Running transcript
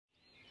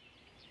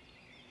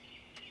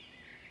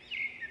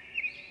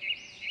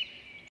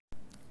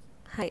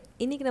Hi,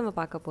 இன்றைக்கி நம்ம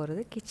பார்க்க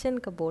போகிறது கிச்சன்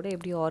கப்போர்டை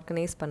எப்படி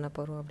ஆர்கனைஸ் பண்ண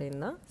போகிறோம்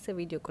அப்படின்னா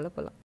வீடியோக்குள்ளே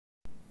போகலாம்.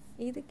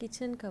 இது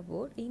கிச்சன்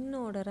கப்போர்ட்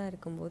ஆர்டராக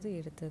இருக்கும்போது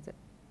எடுத்தது,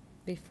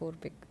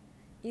 பிஃபோர் பிக்.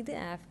 இது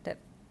ஆஃப்டர்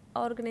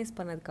ஆர்கனைஸ்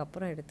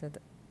பண்ணதுக்கப்புறம்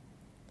எடுத்தது.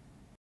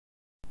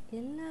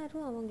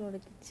 எல்லோரும் அவங்களோட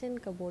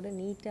கிச்சன் கப்போர்டை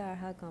நீட்டாக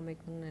அழகாக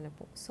காமிக்கணும்னு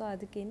நினைப்போம். ஸோ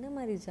அதுக்கு என்ன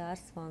மாதிரி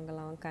ஜார்ஸ்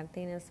வாங்கலாம்,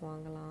 கண்டெய்னர்ஸ்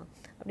வாங்கலாம்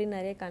அப்படின்னு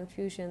நிறைய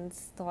கன்ஃபியூஷன்ஸ்,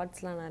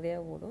 தாட்ஸ்லாம் நிறையா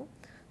ஓடும்.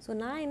 ஸோ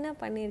நான் என்ன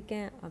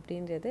பண்ணியிருக்கேன்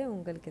அப்படின்றத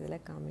உங்களுக்கு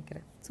இதில்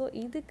காமிக்கிறேன். ஸோ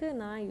இதுக்கு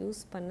நான்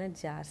யூஸ் பண்ண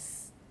ஜார்ஸ்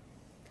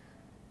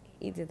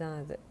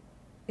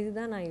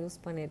இதுதான் நான் யூஸ்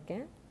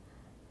பண்ணியிருக்கேன்.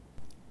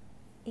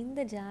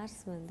 இந்த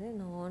ஜார்ஸ்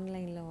நான்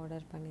ஆன்லைனில்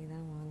ஆர்டர் பண்ணி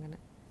தான்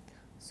வாங்கினேன்.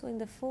 ஸோ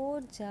இந்த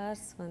 4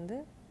 jars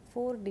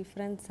 4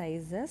 different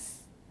sizes.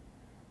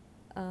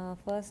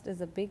 First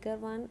is a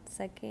bigger one,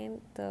 second,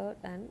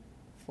 third and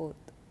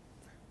fourth.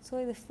 So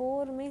இது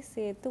 4மே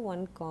சேர்த்து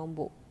 1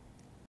 காம்போ.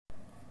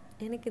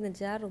 எனக்கு இந்த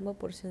ஜார் ரொம்ப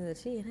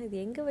பிடிச்சிருந்துச்சு. ஏன்னா இது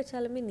எங்கே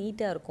வச்சாலுமே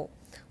நீட்டாக இருக்கும்,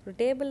 ஒரு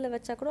டேபிளில்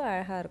வச்சா கூட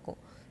அழகாக இருக்கும்.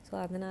 ஸோ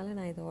அதனால்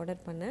நான் இதை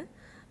ஆர்டர் பண்ணேன்.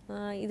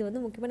 இது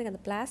முக்கியமாக எனக்கு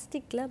அந்த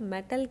பிளாஸ்டிக்கில்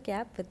metal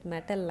cap with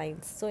metal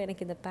lines. So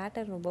எனக்கு இந்த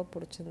பேட்டர்ன் ரொம்ப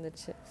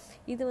பிடிச்சிருந்துச்சு.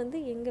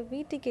 இது எங்கள்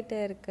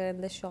வீட்டுக்கிட்ட இருக்க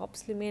இந்த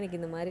ஷாப்ஸ்லையுமே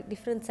எனக்கு இந்த மாதிரி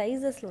டிஃப்ரெண்ட்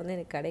சைஸஸில்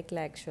எனக்கு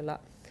கிடைக்கல ஆக்சுவலாக.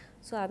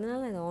 ஸோ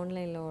அதனால் நான் இதை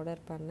ஆன்லைனில்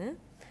ஆர்டர் பண்ணேன்.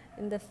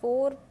 இந்த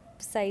 4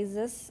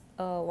 sizes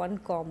 1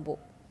 combo.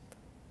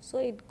 So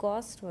it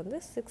cost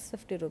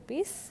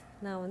 ₹650.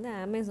 நான்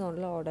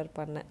அமேசானில் ஆர்டர்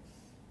பண்ணேன்.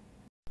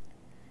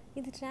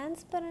 இது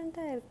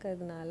டிரான்ஸ்பரண்ட்டாக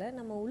இருக்கிறதுனால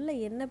நம்ம உள்ளே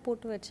என்ன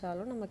போட்டு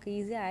வச்சாலும் நமக்கு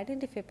ஈஸியாக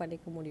ஐடென்டிஃபை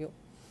பண்ணிக்க முடியும்,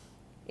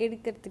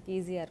 எடுக்கிறதுக்கு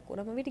ஈஸியாக இருக்கும்.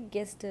 நம்ம வீட்டுக்கு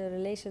கெஸ்ட்டு,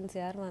 ரிலேஷன்ஸ்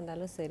யார்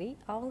வந்தாலும் சரி,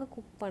 அவங்க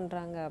குக்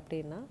பண்ணுறாங்க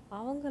அப்படின்னா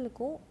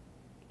அவங்களுக்கும்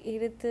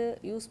எடுத்து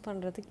யூஸ்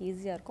பண்ணுறதுக்கு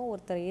ஈஸியாக இருக்கும்.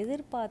 ஒருத்தர்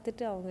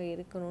எதிர்பார்த்துட்டு அவங்க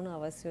இருக்கணும்னு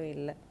அவசியம்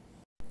இல்லை.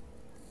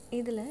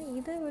 இதில்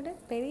இதை விட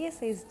பெரிய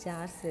சைஸ்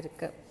ஜார்ஸ்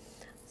இருக்குது.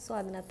 ஸோ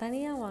அது நான்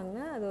தனியாக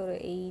வாங்கினேன். அது ஒரு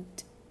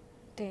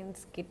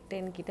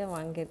 8-10 கிட்ட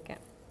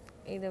வாங்கியிருக்கேன்.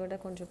 இதை விட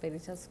கொஞ்சம்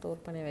பெருசாக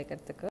ஸ்டோர் பண்ணி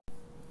வைக்கிறதுக்கு.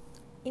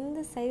 இந்த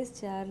சைஸ்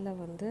ஜாரில்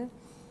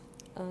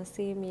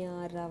சேமியா,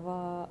 ரவா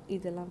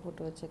இதெல்லாம்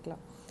போட்டு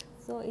வச்சுக்கலாம்.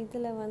 ஸோ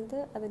இதில்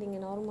அதை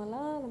நீங்கள்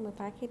நார்மலாக நம்ம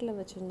பேக்கெட்டில்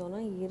வச்சுருந்தோன்னா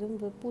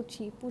இரும்பு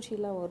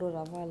பூச்சிலாம் வரும்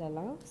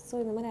ரவாலெலாம். ஸோ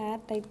இந்த மாதிரி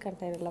ஏர் டைட்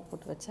கண்டெய்னர்லாம்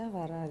போட்டு வச்சா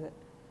வராது.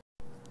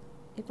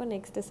 இப்போ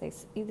நெக்ஸ்ட்டு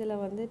சைஸ். இதில்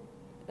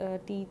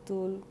டீ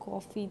தூள்,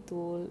 காஃபி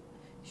தூள்,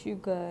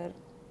 சுகர்,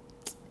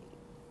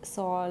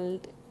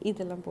 சால்ட்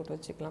இதெல்லாம் போட்டு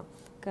வச்சுக்கலாம்.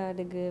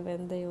 கடுகு,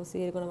 வெந்தயம்,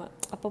 சீரகம் நம்ம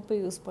அப்பப்போ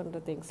யூஸ் பண்ணுற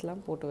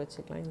திங்ஸ்லாம் போட்டு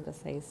வச்சுக்கலாம் இந்த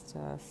சைஸ்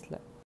ஜார்ஸில்.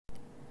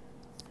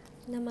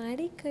 நம்ம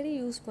அடிக்கடி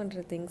யூஸ்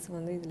பண்ணுற திங்ஸ்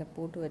இதில்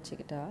போட்டு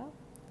வச்சுக்கிட்டா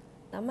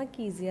நமக்கு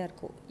ஈஸியாக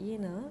இருக்கும்.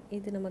 ஏன்னா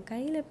இது நம்ம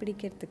கையில்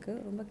பிடிக்கிறதுக்கு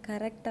ரொம்ப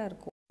கரெக்டாக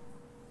இருக்கும்.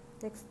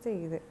 நெக்ஸ்ட்டு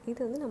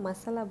இது நான்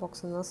மசாலா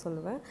பாக்ஸ்ன்னு தான்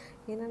சொல்லுவேன்.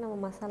 ஏன்னா நம்ம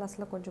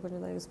மசாலாஸ்லாம்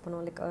கொஞ்சம் தான் யூஸ்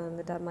பண்ணுவோம். லைக்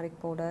இந்த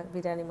turmeric powder,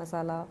 biryani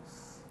masala,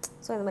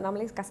 so இந்த மாதிரி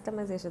நம்மளே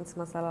கஸ்டமைசேஷன்ஸ்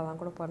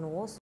மசாலாலாம் கூட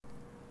பண்ணுவோம்.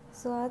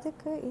 ஸோ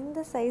அதுக்கு இந்த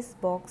சைஸ்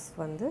பாக்ஸ்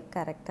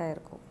கரெக்டாக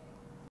இருக்கும்.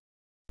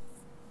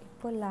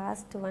 இப்போ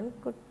லாஸ்ட் ஒன்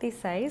குட்டி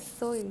சைஸ்.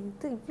 ஸோ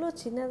இது இவ்வளோ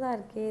சின்னதாக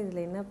இருக்கே,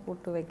 இதில் என்ன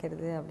போட்டு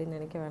வைக்கிறது அப்படின்னு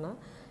நினைக்க வேணாம்.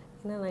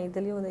 ஏன்னா நான்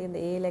இதுலேயும்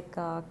இந்த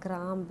ஏலக்காய்,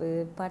 கிராம்பு,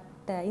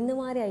 பட்டை இந்த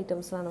மாதிரி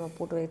ஐட்டம்ஸ்லாம் நம்ம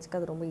போட்டு வச்சுக்க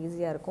அது ரொம்ப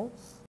ஈஸியாக இருக்கும்.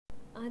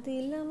 அது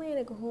இல்லாமல்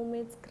எனக்கு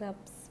ஹோம்மேட்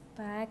ஸ்க்ரப்ஸ்,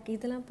 பேக்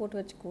இதெல்லாம் போட்டு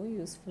வச்சுக்கவும்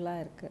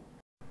யூஸ்ஃபுல்லாக இருக்குது.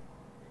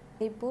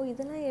 இப்போது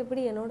இதெல்லாம்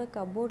எப்படி என்னோடய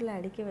கப்போர்டில்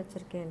அடுக்கி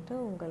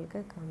வச்சுருக்கேன்ட்டு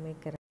உங்களுக்கு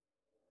காமிக்கிறேன்.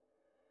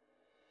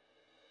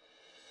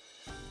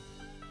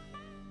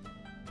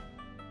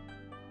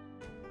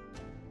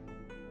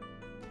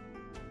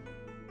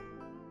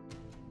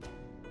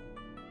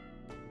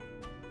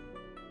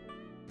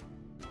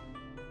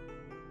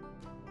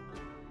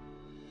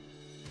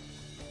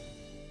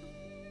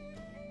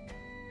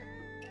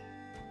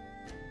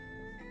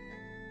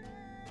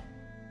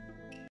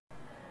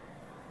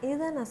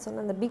 இதுதான் நான்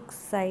சொன்ன அந்த பிக்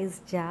சைஸ்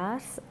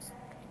ஜார்ஸ்.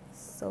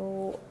 ஸோ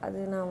அது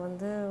நான்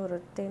ஒரு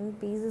 10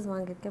 பீசஸ்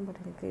வாங்கியிருக்கேன்.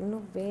 பட் எனக்கு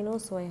இன்னும் வேணும்.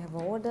 So I have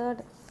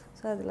ordered.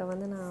 So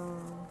அதில் நான்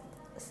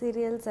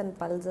சீரியல்ஸ் அண்ட்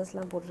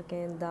பல்சஸ்லாம்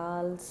போட்டிருக்கேன்.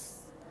 தால்ஸ்,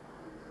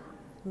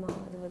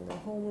 அது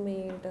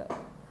ஹோம்மேடு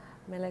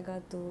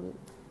மிளகாத்தூள்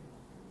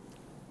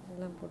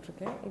இதெல்லாம்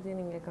போட்டிருக்கேன். இது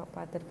நீங்கள்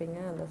பார்த்துருப்பீங்க.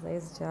 அந்த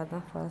சைஸ் ஜார்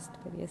தான்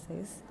ஃபர்ஸ்ட் பெரிய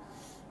சைஸ்.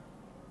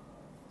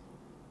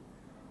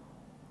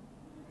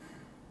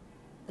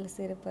 அதில்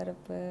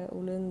சிறுபருப்பு,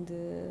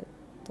 உளுந்து,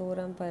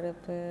 தோரம்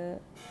பருப்பு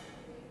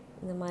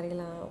இந்த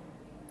மாதிரிலாம்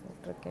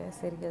போட்டிருக்கேன்.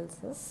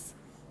 சீரியல்ஸஸ்.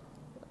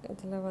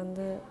 இதில்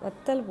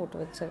வத்தல்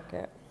போட்டு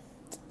வச்சுருக்கேன்.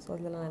 ஸோ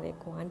இதில் நிறைய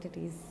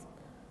குவான்டிட்டிஸ்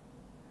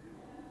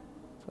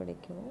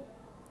பிடிக்கும்.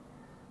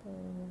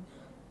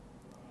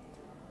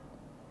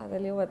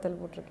 அதுலேயும் வத்தல்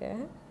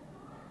போட்டிருக்கேன்.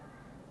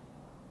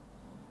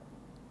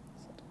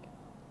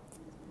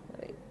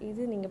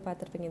 இது நீங்கள்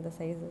பார்த்துருப்பீங்க இந்த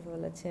சைஸஸ்.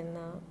 அதில்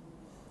சென்னா,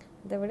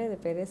 இதை விட இது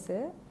பெருசு.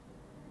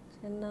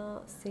 சென்னா,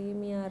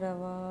 சேமியா,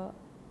 ரவா,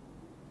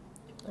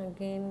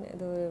 அகெயின்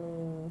இது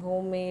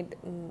ஹோம்மேட்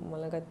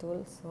மிளகாத்தூள்.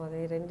 ஸோ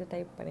அதை 2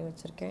 டைப் பண்ணி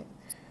வச்சுருக்கேன்.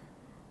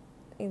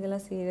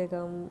 இதெல்லாம்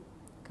சீரகம்,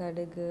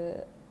 கடுகு,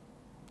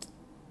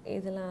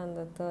 இதெல்லாம்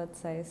அந்த 3rd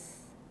சைஸ்.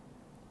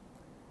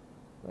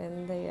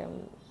 வெந்தயம்,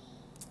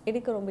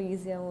 எடுக்க ரொம்ப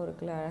ஈஸியாகவும்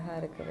இருக்குல்ல, அழகாக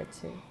இருக்குது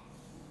வச்சு.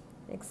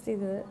 நெக்ஸ்ட்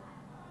இது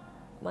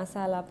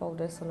மசாலா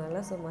பவுடர்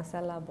சொன்னால, ஸோ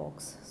மசாலா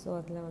பாக்ஸ். ஸோ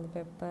அதில் வந்து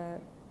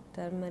pepper,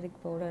 turmeric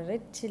powder,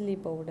 red chilli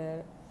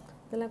powder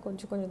இதெல்லாம்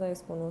கொஞ்சம் கொஞ்சம் தான்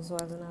யூஸ் பண்ணுவோம். ஸோ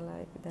அதனால்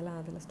இதெல்லாம்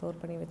அதில் ஸ்டோர்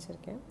பண்ணி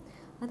வச்சுருக்கேன்.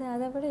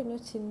 அதை விட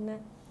இன்னும் சின்ன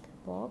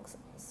பாக்ஸ்.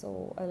 ஸோ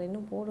அதில்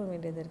இன்னும் போட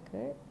வேண்டியது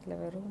இருக்குது.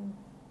 இதில் வெறும்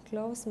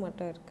க்ளோவ்ஸ்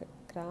மட்டும் இருக்குது,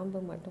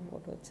 கிராம்பு மட்டும்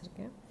போட்டு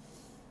வச்சுருக்கேன்.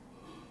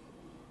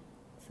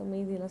 ஸோ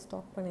மீதியெல்லாம்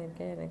ஸ்டாக்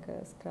பண்ணியிருக்கேன். எனக்கு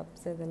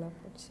ஸ்க்ரப்ஸ் இதெல்லாம்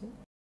போச்சு.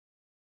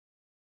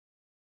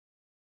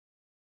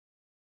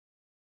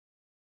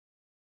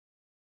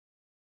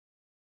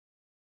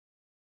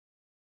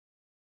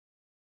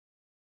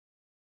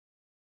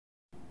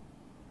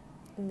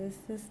 This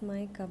is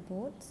my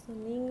cupboard. So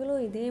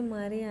நீங்களும் இதே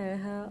மாதிரி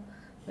அழகாக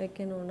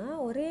வைக்கணுன்னா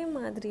ஒரே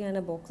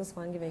மாதிரியான பாக்ஸஸ்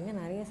வாங்கி வைங்க.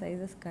 நிறைய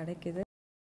சைஸஸ் கிடைக்கிது.